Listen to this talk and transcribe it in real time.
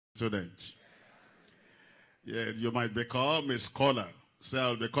student. Yeah, you might become a scholar. Say,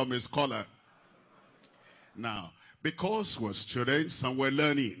 I'll become a scholar. Now, because we're students and we're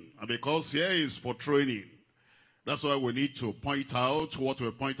learning, and because here is for training, that's why we need to point out what we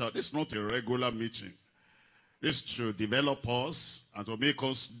point out. It's not a regular meeting. It's to develop us and to make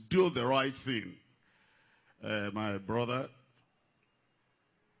us do the right thing. My brother,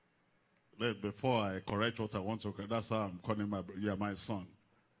 before I correct what I want to correct, that's how I'm calling my brother. You are my son.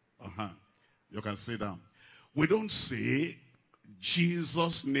 You can sit down. We don't say,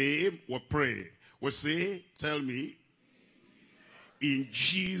 Jesus' name, we pray. We say, tell me, in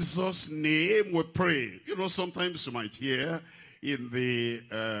Jesus' name we pray. You know, sometimes you might hear in the,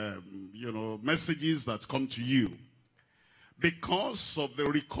 messages that come to you. Because of the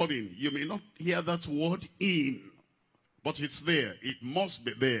recording, you may not hear that word in, but it's there. It must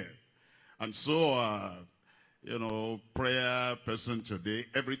be there. And so, prayer person today,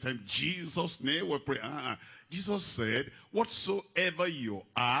 every time Jesus' name we pray. Jesus said, whatsoever you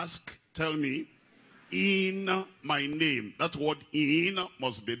ask, tell me, in my name. That word in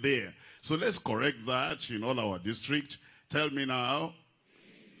must be there. So let's correct that in all our district. Tell me now.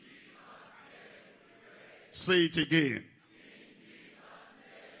 Say it again.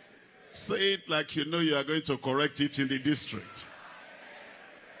 Say it like you know you are going to correct it in the district.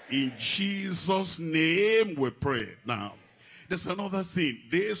 In Jesus' name we pray. Now, there's another thing.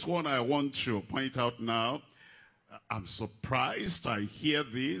 This one I want to point out now. I'm surprised I hear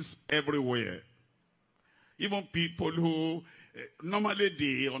this everywhere. Even people who, normally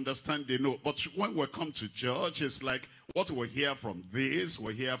they understand, they know. But when we come to church, it's like, what we hear from this,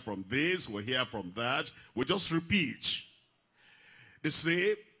 we hear from this, we hear from that. We just repeat. They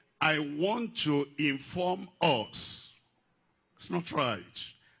say, I want to inform us. It's not right.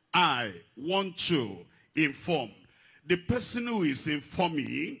 I want to inform. The person who is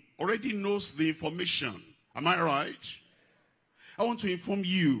informing already knows the information. Am I right? I want to inform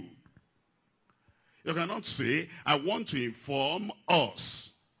you. You cannot say, I want to inform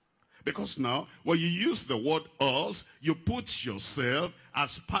us. Because now, when you use the word us, you put yourself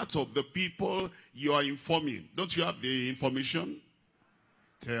as part of the people you are informing. Don't you have the information?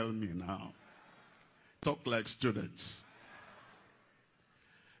 Tell me now. Talk like students.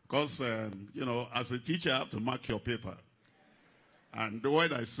 Because, as a teacher, I have to mark your paper. And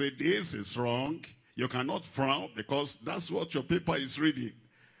when I say this is wrong, you cannot frown because that's what your paper is reading.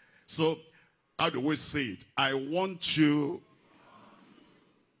 So, how do we say it? I want to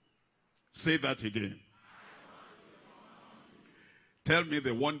say that again. Tell me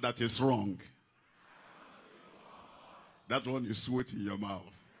the one that is wrong. That one is sweet in your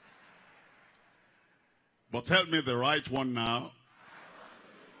mouth. But tell me the right one now.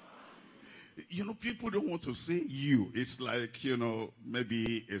 People don't want to say you. It's like,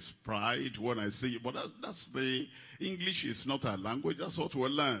 maybe it's pride when I say you. But that's the, English is not our language. That's what we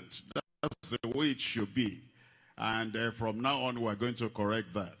learned. That's the way it should be. And from now on, we're going to correct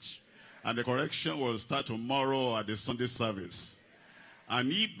that. And the correction will start tomorrow at the Sunday service.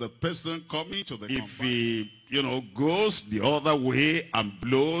 And if the person coming to the if he, goes the other way and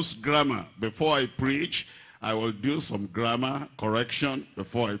blows grammar before I preach, I will do some grammar correction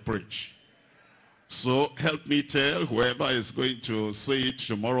before I preach. So help me tell whoever is going to say it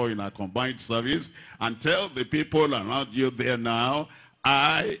tomorrow in our combined service, and tell the people around you there now,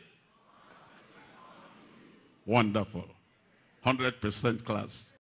 wonderful. 100% class.